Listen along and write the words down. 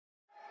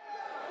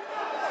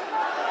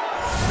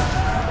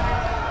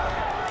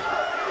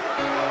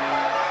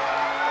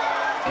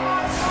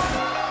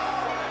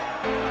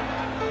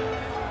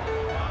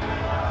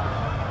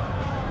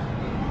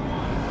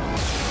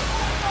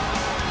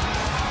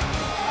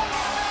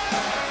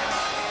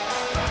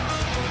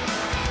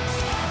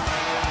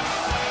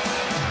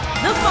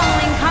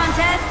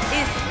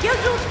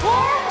scheduled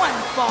for one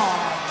fall.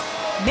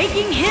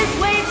 Making his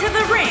way to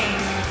the ring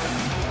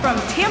from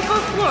Tampa,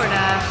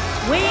 Florida,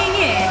 weighing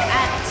in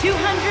at 200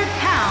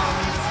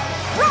 pounds,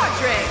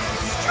 Roderick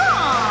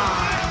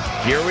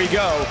Strong. Here we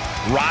go.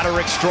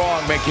 Roderick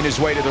Strong making his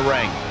way to the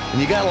ring.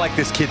 And you gotta like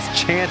this kid's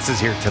chances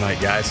here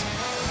tonight, guys.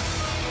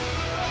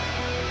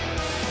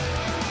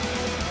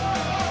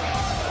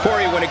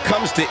 Corey, when it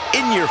comes to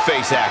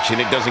in-your-face action,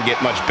 it doesn't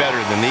get much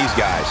better than these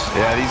guys.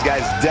 Yeah, these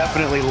guys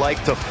definitely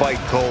like to fight,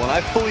 Cole, and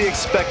I fully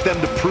expect them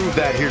to prove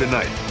that here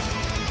tonight.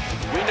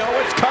 We know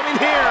what's coming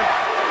here.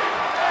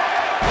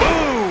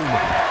 Boom!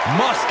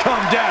 Must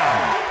come down.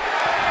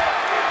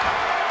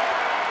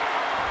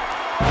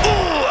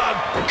 Ooh, a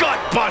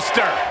gut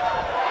buster.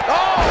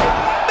 Oh,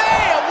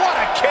 man, what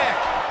a kick.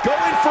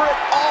 Going for it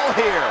all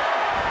here.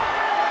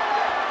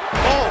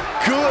 Oh,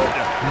 good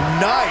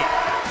night.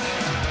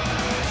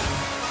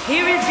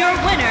 Here is your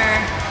winner,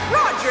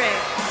 Roderick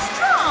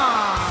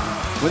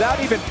Strong. Without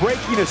even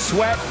breaking a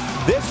sweat,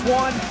 this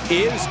one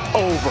is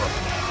over.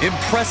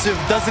 Impressive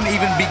doesn't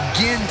even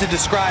begin to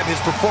describe his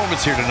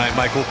performance here tonight,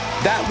 Michael.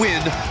 That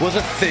win was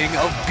a thing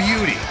of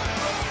beauty.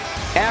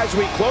 As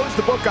we close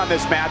the book on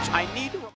this match, I need